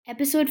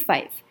Episode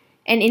 5,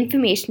 an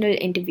informational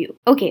interview.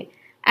 Okay,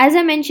 as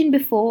I mentioned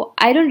before,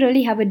 I don't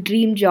really have a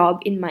dream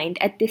job in mind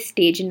at this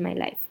stage in my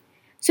life.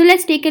 So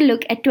let's take a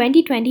look at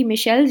 2020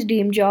 Michelle's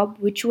dream job,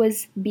 which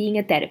was being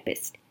a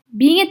therapist.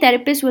 Being a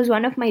therapist was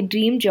one of my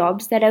dream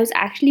jobs that I was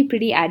actually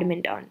pretty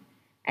adamant on.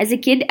 As a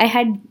kid, I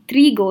had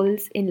 3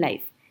 goals in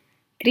life.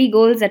 3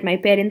 goals that my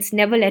parents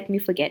never let me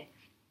forget: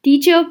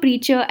 teacher,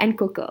 preacher, and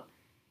cooker.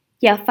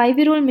 Yeah,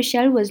 5-year-old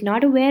Michelle was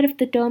not aware of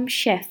the term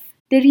chef.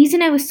 The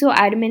reason I was so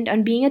adamant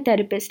on being a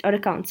therapist or a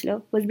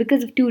counselor was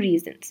because of 2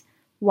 reasons.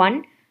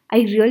 One,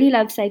 I really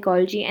loved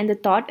psychology, and the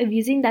thought of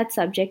using that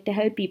subject to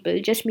help people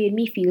just made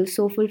me feel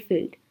so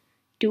fulfilled.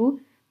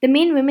 Two, the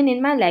main women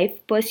in my life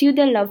pursued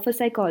their love for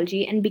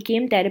psychology and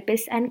became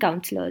therapists and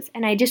counselors,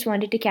 and I just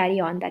wanted to carry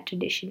on that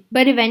tradition.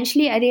 But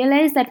eventually, I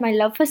realized that my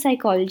love for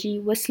psychology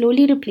was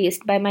slowly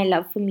replaced by my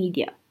love for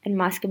media and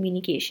mass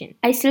communication.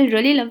 I still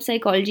really love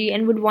psychology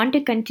and would want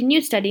to continue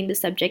studying the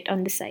subject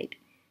on the side.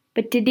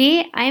 But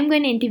today, I am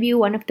going to interview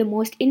one of the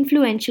most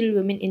influential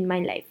women in my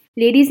life.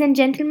 Ladies and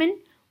gentlemen,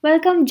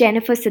 welcome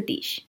Jennifer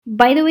Satish.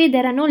 By the way,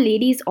 there are no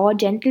ladies or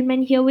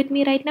gentlemen here with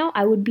me right now.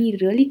 I would be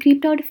really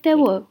creeped out if there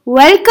were.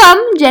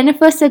 Welcome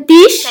Jennifer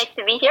Satish. Nice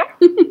to be here.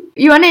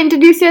 You want to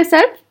introduce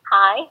yourself?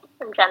 Hi,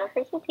 I'm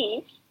Jennifer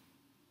Satish.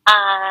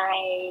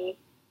 I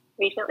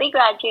recently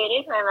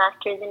graduated my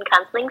master's in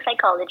counseling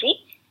psychology,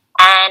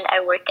 and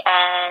I work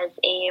as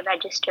a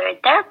registered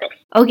therapist.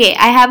 Okay,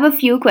 I have a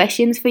few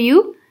questions for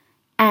you.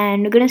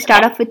 And we're going to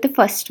start off with the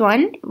first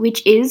one,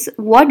 which is,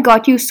 what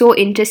got you so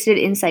interested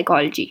in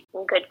psychology?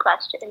 Good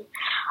question.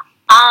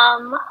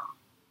 I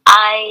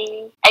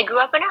grew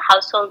up in a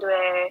household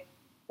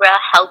where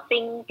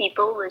helping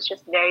people was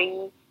just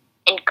very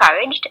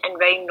encouraged and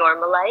very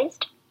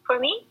normalized for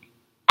me.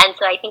 And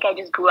so I think I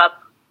just grew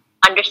up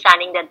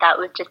understanding that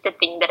was just a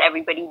thing that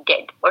everybody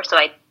did, or so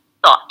I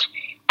thought.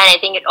 And I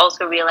think it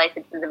also realized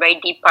it was a very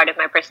deep part of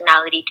my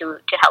personality to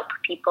help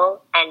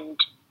people. And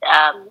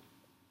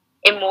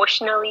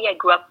emotionally, I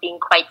grew up being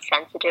quite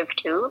sensitive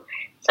too.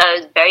 So I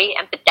was very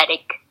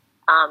empathetic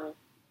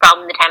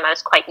from the time I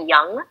was quite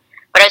young.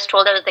 But I was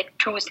told I was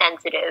too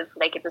sensitive,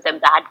 it was a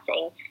bad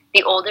thing.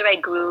 The older I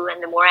grew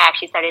and the more I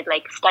actually started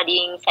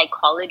studying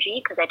psychology,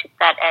 because I took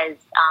that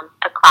as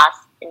a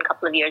class in a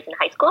couple of years in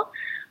high school,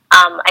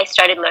 I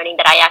started learning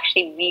that I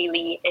actually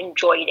really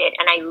enjoyed it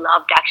and I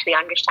loved actually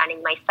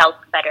understanding myself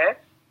better.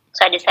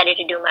 So I decided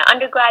to do my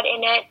undergrad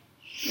in it.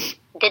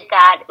 Did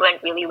that,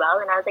 went really well,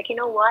 and I was like, you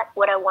know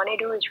what I want to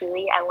do is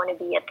I want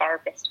to be a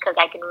therapist, because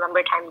I can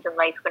remember times in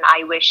life when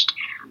I wished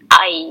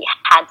I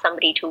had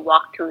somebody to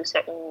walk through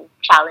certain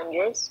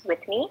challenges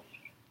with me,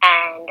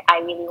 and I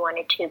really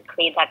wanted to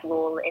play that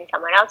role in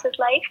someone else's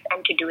life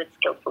and to do it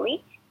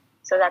skillfully.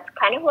 So that's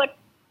kind of what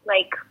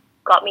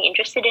got me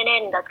interested in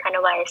it, and that's kind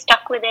of why I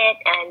stuck with it,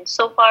 and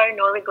so far,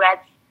 no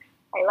regrets.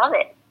 I love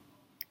it.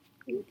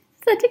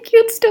 Such a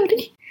cute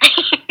story.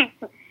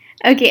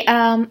 Okay,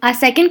 our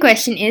second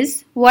question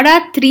is, what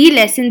are 3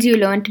 lessons you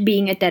learned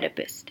being a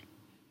therapist?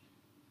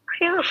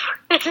 Phew,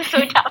 this is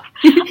so tough.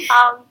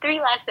 3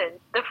 lessons.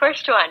 The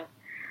first one,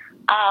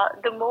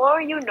 the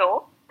more you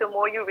know, the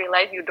more you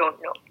realize you don't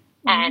know.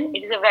 And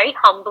it is a very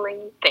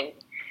humbling thing.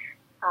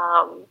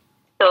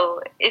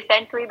 So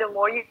essentially, the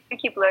more you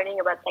keep learning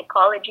about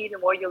psychology, the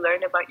more you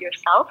learn about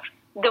yourself,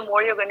 the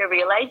more you're going to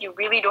realize you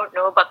really don't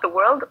know about the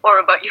world or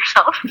about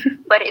yourself.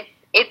 But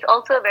it's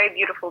also a very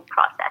beautiful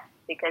process,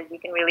 because you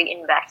can really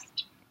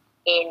invest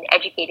in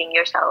educating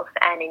yourself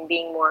and in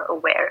being more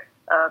aware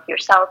of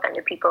yourself and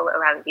the people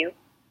around you.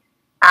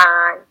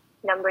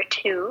 Number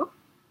 2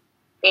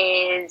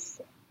 is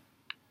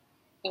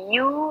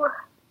you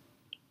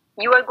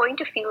are going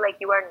to feel like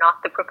you are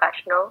not the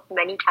professional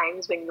many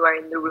times when you are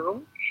in the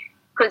room,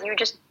 because you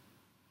just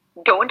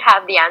don't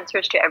have the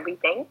answers to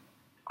everything.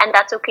 And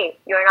that's okay.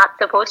 You're not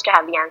supposed to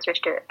have the answers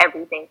to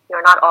everything.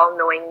 You're not all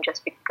knowing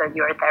just because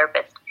you're a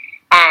therapist.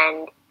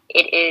 And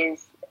it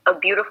is a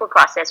beautiful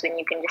process when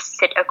you can just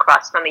sit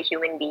across from a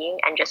human being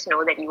and just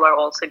know that you are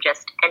also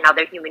just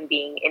another human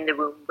being in the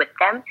room with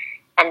them.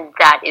 And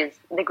that is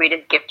the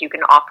greatest gift you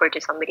can offer to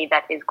somebody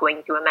that is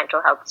going through a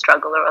mental health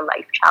struggle or a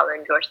life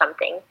challenge or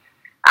something.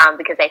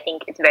 Because I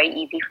think it's very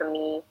easy for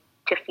me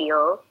to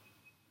feel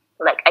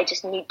like I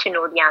just need to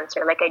know the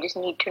answer. I just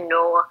need to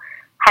know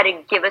how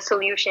to give a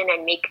solution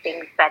and make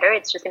things better.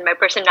 It's just in my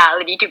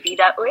personality to be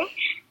that way.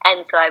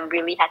 And so I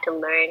really had to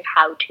learn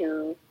how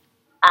to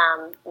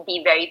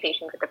be very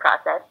patient with the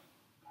process.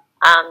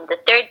 The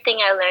third thing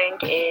I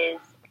learned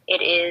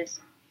is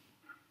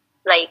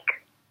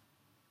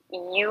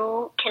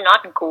you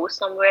cannot go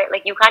somewhere,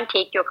 you can't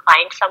take your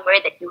client somewhere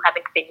that you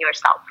haven't been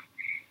yourself,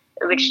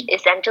 which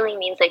essentially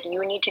means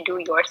you need to do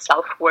your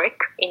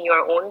self-work in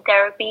your own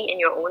therapy, in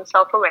your own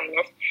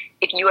self-awareness,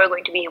 if you are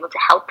going to be able to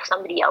help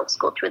somebody else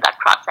go through that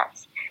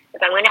process.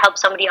 If I'm going to help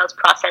somebody else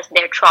process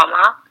their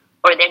trauma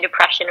or their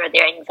depression or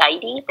their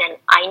anxiety, then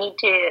I need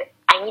to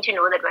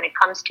know that when it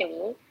comes to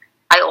me,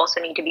 I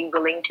also need to be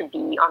willing to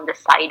be on the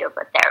side of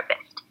a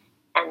therapist.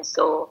 And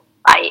so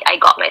I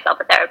got myself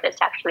a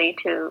therapist actually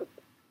to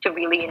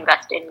really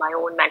invest in my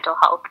own mental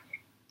health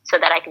so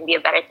that I can be a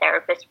better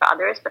therapist for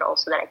others, but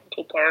also that I can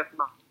take care of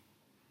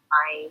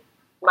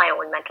my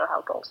own mental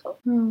health also.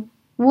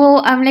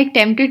 Whoa, I'm like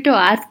tempted to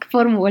ask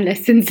for more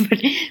lessons, but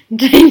I'm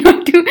trying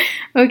not to.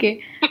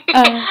 Okay.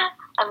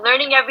 I'm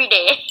learning every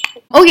day.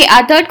 Okay,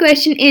 our third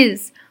question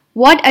is,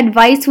 what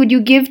advice would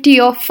you give to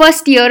your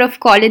first year of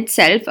college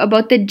self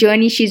about the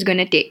journey she's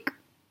gonna take?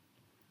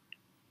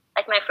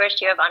 Like my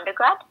first year of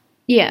undergrad?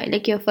 Yeah,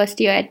 like your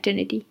first year at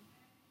Trinity.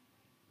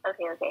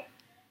 Okay.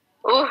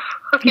 Ooh,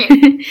 okay.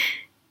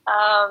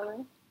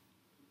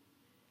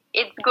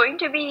 It's going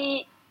to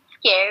be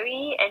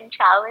scary and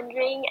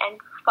challenging and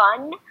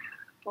fun,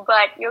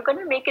 but you're going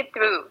to make it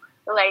through.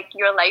 Like,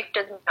 your life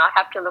does not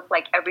have to look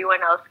like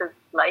everyone else's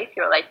life.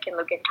 Your life can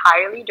look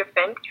entirely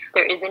different.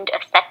 There isn't a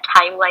set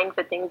timeline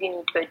for things you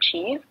need to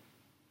achieve,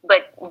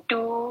 but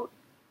do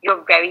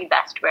your very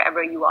best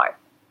wherever you are.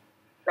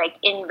 Like,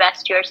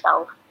 invest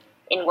yourself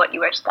in what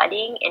you are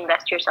studying,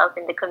 invest yourself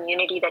in the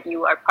community that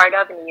you are part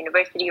of, in the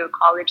university or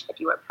college that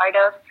you are part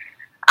of.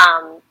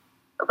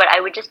 But I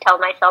would just tell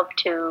myself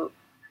to,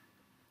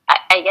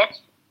 I guess,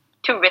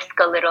 to risk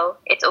a little.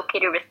 It's okay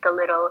to risk a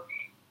little.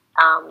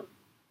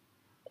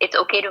 It's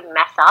okay to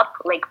mess up.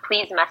 Like,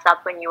 please mess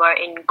up when you are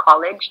in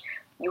college.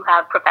 You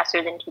have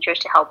professors and teachers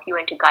to help you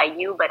and to guide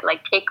you, but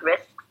like, take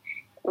risks,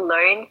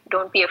 learn.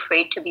 Don't be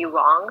afraid to be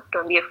wrong.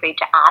 Don't be afraid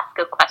to ask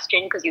a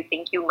question because you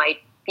think you might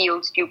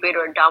feel stupid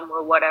or dumb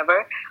or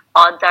whatever.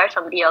 Odds are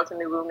somebody else in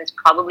the room is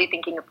probably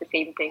thinking of the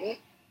same thing.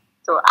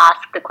 So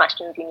ask the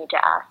questions you need to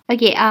ask.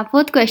 Okay, our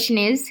fourth question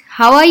is,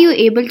 how are you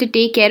able to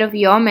take care of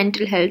your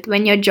mental health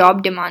when your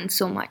job demands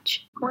so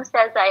much? Who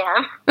says I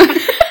am?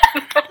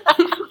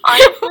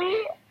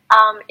 Honestly,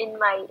 in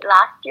my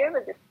last year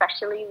was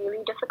especially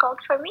really difficult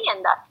for me,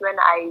 and that's when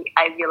I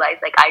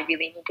realized like I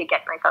really need to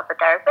get myself a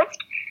therapist,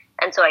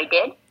 and so I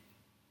did.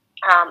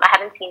 I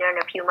haven't seen her in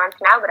a few months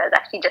now, but I was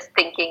actually just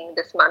thinking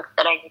this month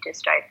that I need to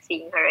start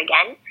seeing her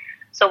again.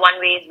 So one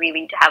way is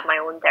really to have my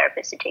own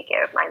therapist to take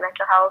care of my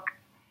mental health.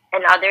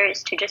 Another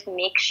is to just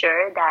make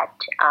sure that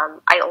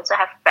I also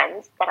have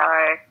friends that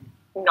are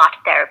not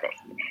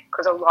therapists,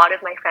 because a lot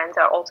of my friends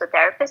are also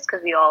therapists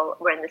because we all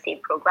were in the same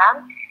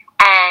program.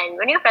 And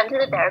when you're friends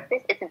with a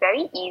therapist, it's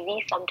very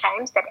easy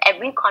sometimes that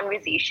every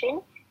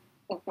conversation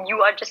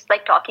you are just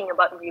like talking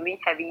about really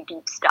heavy,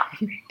 deep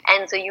stuff.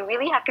 And so you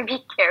really have to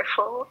be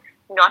careful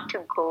not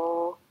to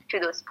go to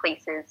those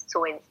places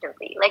so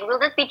instantly. Like, we'll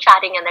just be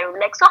chatting and then we'll be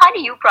like, so how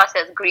do you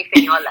process grief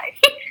in your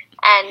life?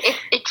 And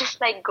it just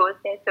like goes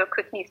there so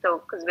quickly, so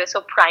because we're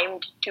so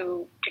primed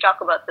to talk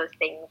about those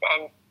things,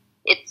 and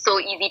it's so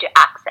easy to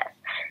access.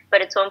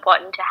 But it's so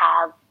important to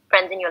have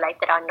friends in your life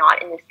that are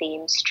not in the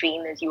same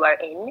stream as you are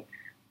in,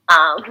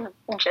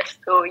 just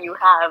so you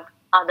have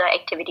other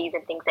activities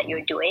and things that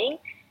you're doing.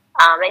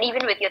 And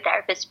even with your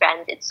therapist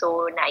friends, it's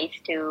so nice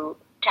to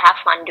have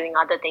fun doing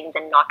other things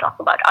and not talk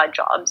about our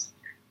jobs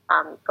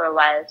for a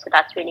while. So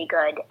that's really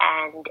good.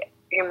 And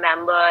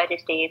remember to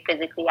stay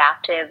physically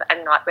active.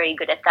 I'm not very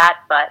good at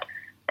that, but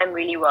I'm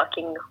really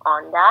working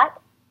on that.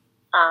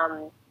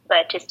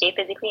 But to stay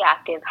physically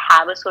active,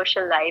 have a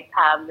social life,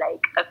 have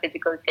like a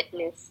physical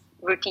fitness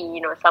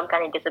routine or some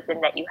kind of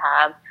discipline that you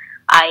have.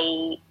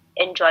 I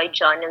enjoy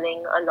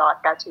journaling a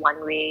lot. That's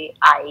one way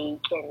I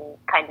can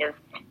kind of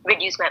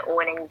reduce my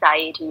own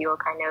anxiety or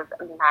kind of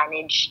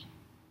manage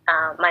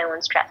my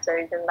own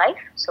stressors in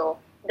life. So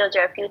those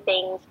are a few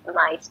things.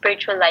 My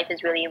spiritual life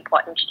is really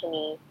important to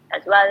me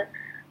as well.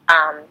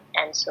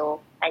 And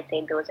so I'd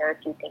say those are a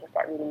few things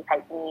that really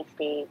help me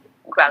stay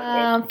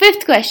grounded.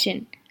 Fifth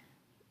question,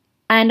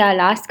 and our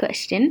last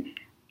question.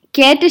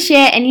 Care to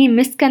share any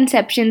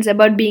misconceptions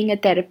about being a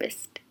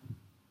therapist?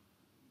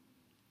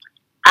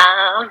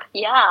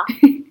 Yeah.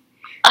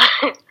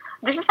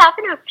 This has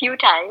happened a few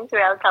times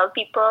where I'll tell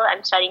people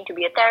I'm studying to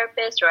be a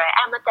therapist or I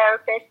am a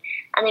therapist,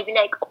 and they'll be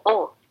like,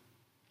 oh,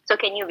 so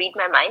can you read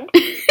my mind?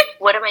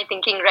 What am I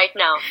thinking right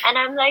now? And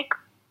I'm like,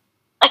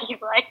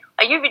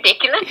 are you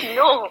ridiculous?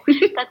 No,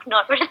 that's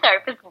not what a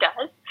therapist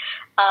does.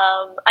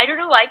 I don't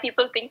know why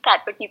people think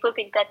that, but people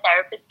think that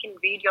therapists can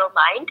read your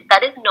mind.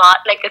 That is not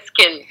like a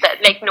skill.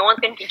 That like no one's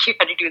going to teach you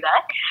how to do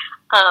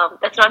that.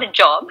 That's not a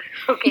job.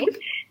 Okay.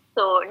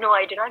 So no,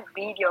 I do not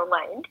read your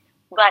mind,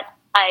 but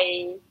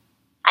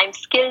I'm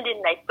skilled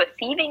in like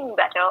perceiving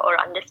better or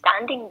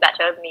understanding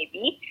better,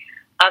 maybe.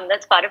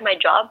 That's part of my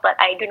job, but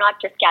I do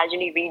not just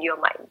casually read your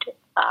mind.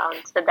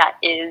 So that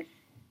is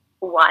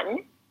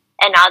one.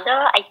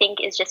 Another, I think,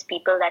 is just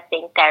people that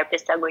think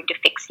therapists are going to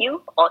fix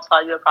you or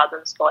solve your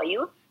problems for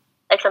you.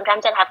 Like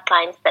sometimes I'll have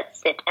clients that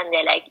sit and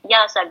they're like,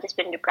 yeah, so I've just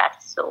been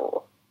depressed,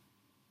 so,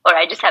 or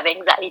I just have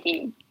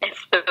anxiety.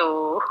 It's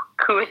so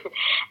cool.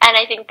 And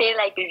I think they're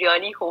like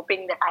really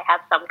hoping that I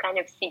have some kind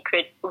of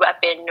secret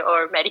weapon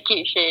or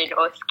medication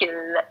or skill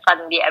that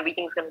suddenly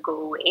everything's going to go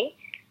away.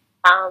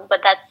 But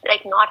that's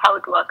like not how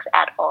it works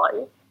at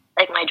all.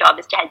 Like my job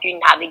is to help you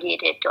navigate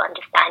it, to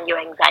understand your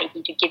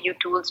anxiety, to give you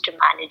tools to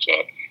manage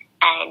it.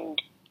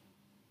 And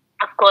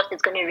of course,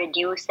 it's going to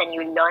reduce and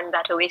you learn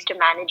better ways to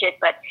manage it.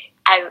 But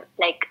I'm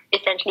like,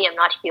 essentially, I'm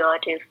not here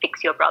to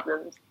fix your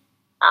problems.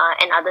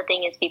 Another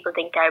thing is people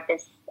think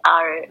therapists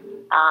are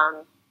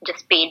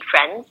just paid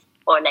friends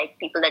or like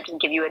people that just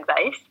give you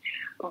advice.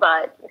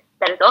 But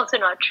that is also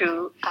not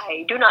true.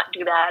 I do not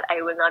do that.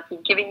 I will not be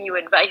giving you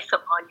advice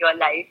on your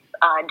life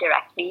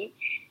directly.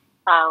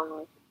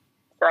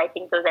 So I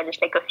think those are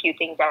just like a few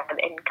things that I've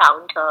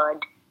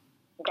encountered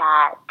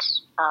that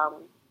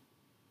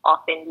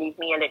often leave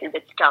me a little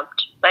bit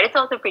stumped. But it's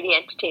also pretty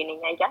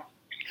entertaining, I guess.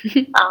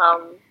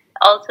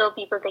 Also,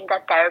 people think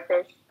that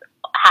therapists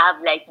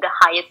have like the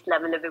highest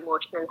level of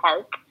emotional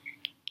health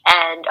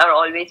and are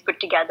always put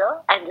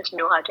together and just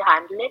know how to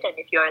handle it. And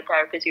if you're a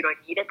therapist, you don't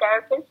need a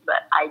therapist.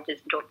 But I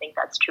just don't think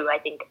that's true. I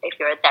think if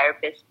you're a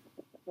therapist,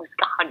 there's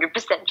a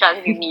 100%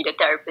 chance you need a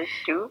therapist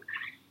too.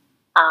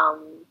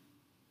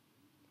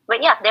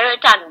 But yeah, there are a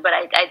ton. But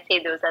I'd say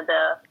those are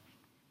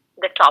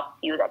the top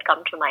few that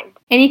come to mind.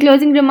 Any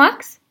closing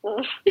remarks?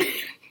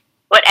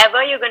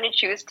 Whatever you're going to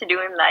choose to do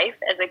in life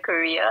as a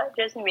career,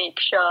 just make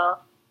sure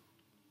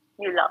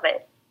you love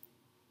it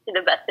to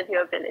the best of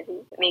your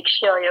ability. Make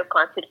sure you're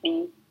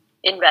constantly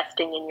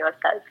investing in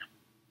yourself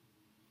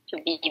to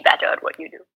be better at what you do.